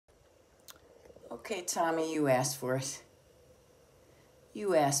Okay, Tommy, you asked for it.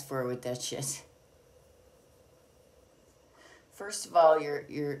 You asked for it with that shit. First of all,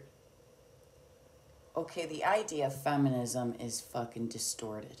 you're okay. The idea of feminism is fucking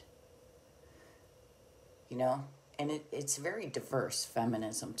distorted, you know, and it's very diverse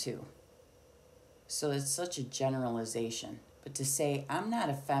feminism too. So it's such a generalization. But to say I'm not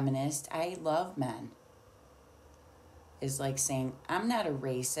a feminist, I love men, is like saying I'm not a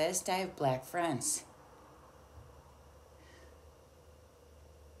racist, I have black friends.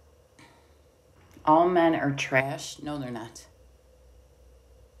 All men are trash? No, they're not.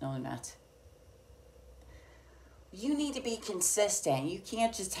 No, they're not. You need to be consistent. You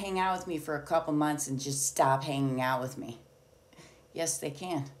can't just hang out with me for a couple months and just stop hanging out with me. Yes, they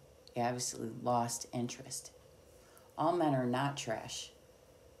can. You obviously lost interest. All men are not trash.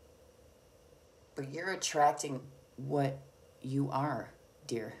 But you're attracting what you are,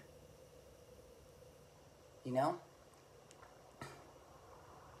 dear. You know?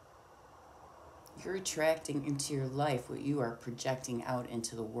 You're attracting into your life what you are projecting out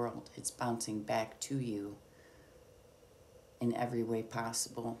into the world. It's bouncing back to you in every way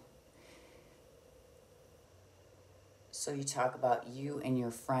possible. So you talk about you and your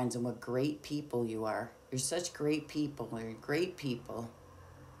friends and what great people you are. You're such great people. You're great people.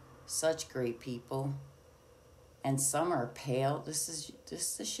 Such great people. And some are pale. This is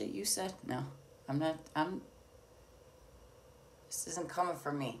the shit you said? No. This isn't coming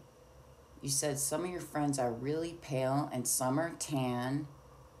from me. You said some of your friends are really pale and some are tan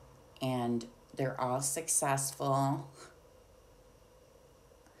and they're all successful.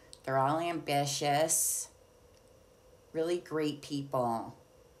 They're all ambitious. Really great people.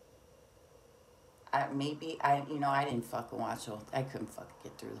 I didn't fucking watch the whole. I couldn't fucking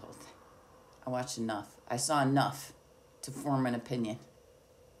get through the whole thing. I watched enough. I saw enough to form an opinion.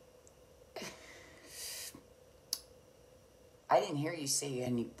 I didn't hear you say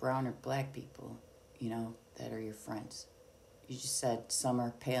any brown or black people, that are your friends. You just said some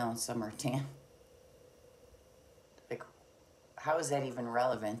are pale and some are tan. Like, how is that even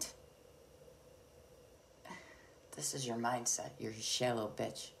relevant? This is your mindset. You're a shallow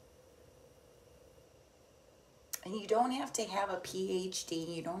bitch. And you don't have to have a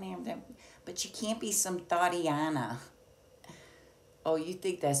PhD. You don't have to, but you can't be some Tatiana. Oh, you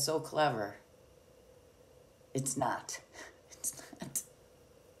think that's so clever. It's not. It's not.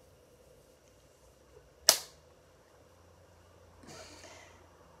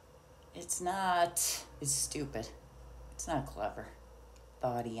 It's not. It's stupid. It's not clever.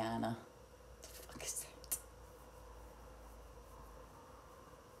 Tatiana. What the fuck is that?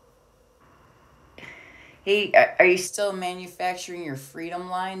 Hey, are you still manufacturing your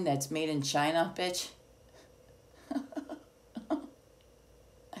Freedom line that's made in China, bitch?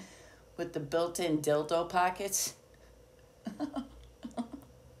 With the built-in dildo pockets?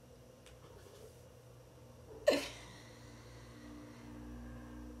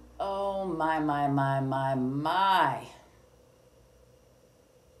 Oh, my.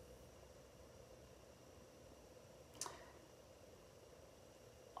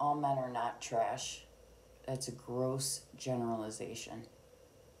 All men are not trash. That's a gross generalization.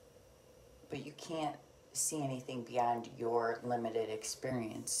 But you can't see anything beyond your limited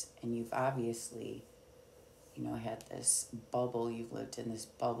experience. And you've obviously, had this bubble. You've lived in this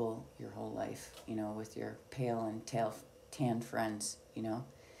bubble your whole life, with your pale and tan friends,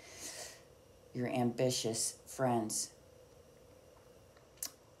 your ambitious friends.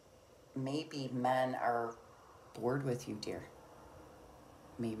 Maybe men are bored with you, dear.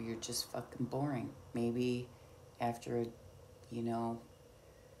 Maybe you're just fucking boring. Maybe after, the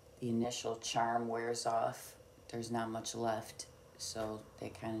initial charm wears off, there's not much left. So they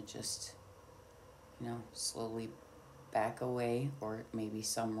kind of just, slowly back away, or maybe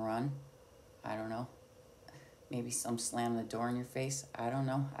some run. I don't know. Maybe some slam the door in your face. I don't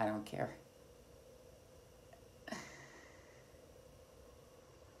know. I don't care.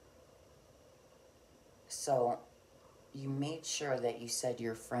 So you made sure that you said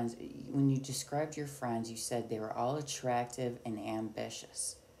your friends, when you described your friends, you said they were all attractive and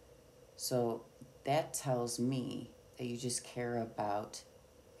ambitious. So that tells me that you just care about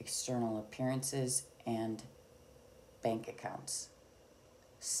external appearances and bank accounts,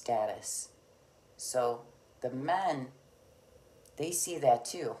 status. So the men, they see that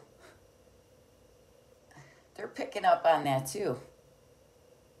too. They're picking up on that too.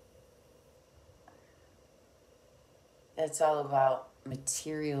 It's all about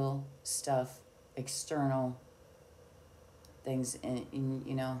material stuff, external things, and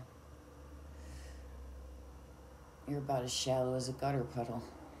you're about as shallow as a gutter puddle.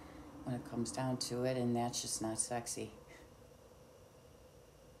 when it comes down to it, and that's just not sexy.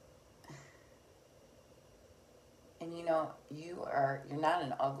 And you know, you're not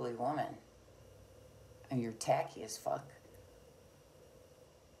an ugly woman, and you're tacky as fuck.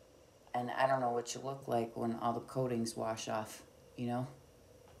 And I don't know what you look like when all the coatings wash off, you know?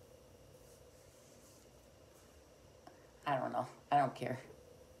 I don't know. I don't care.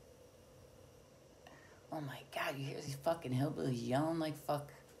 Oh my god, you hear these fucking hillbillies yelling like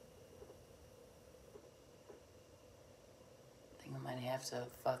fuck? I think I might have to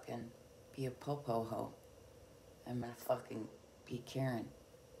fucking be a popo ho. I'm gonna fucking be Karen.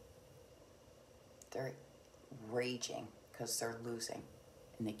 They're raging because they're losing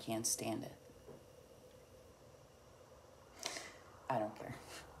and they can't stand it. I don't care.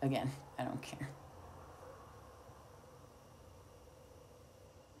 Again, I don't care.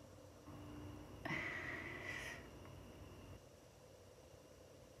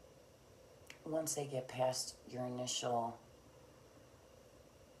 Once they get past your initial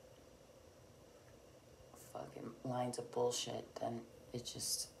fucking lines of bullshit, then it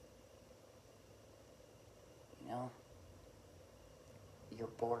just, you know, you're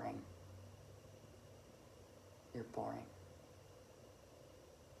boring. You're boring.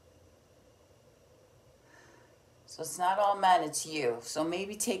 So it's not all men, it's you. So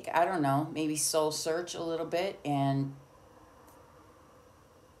maybe take, I don't know, maybe soul search a little bit and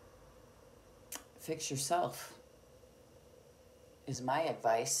fix yourself, is my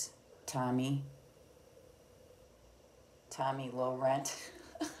advice, Tomi. Tomi Lowrent.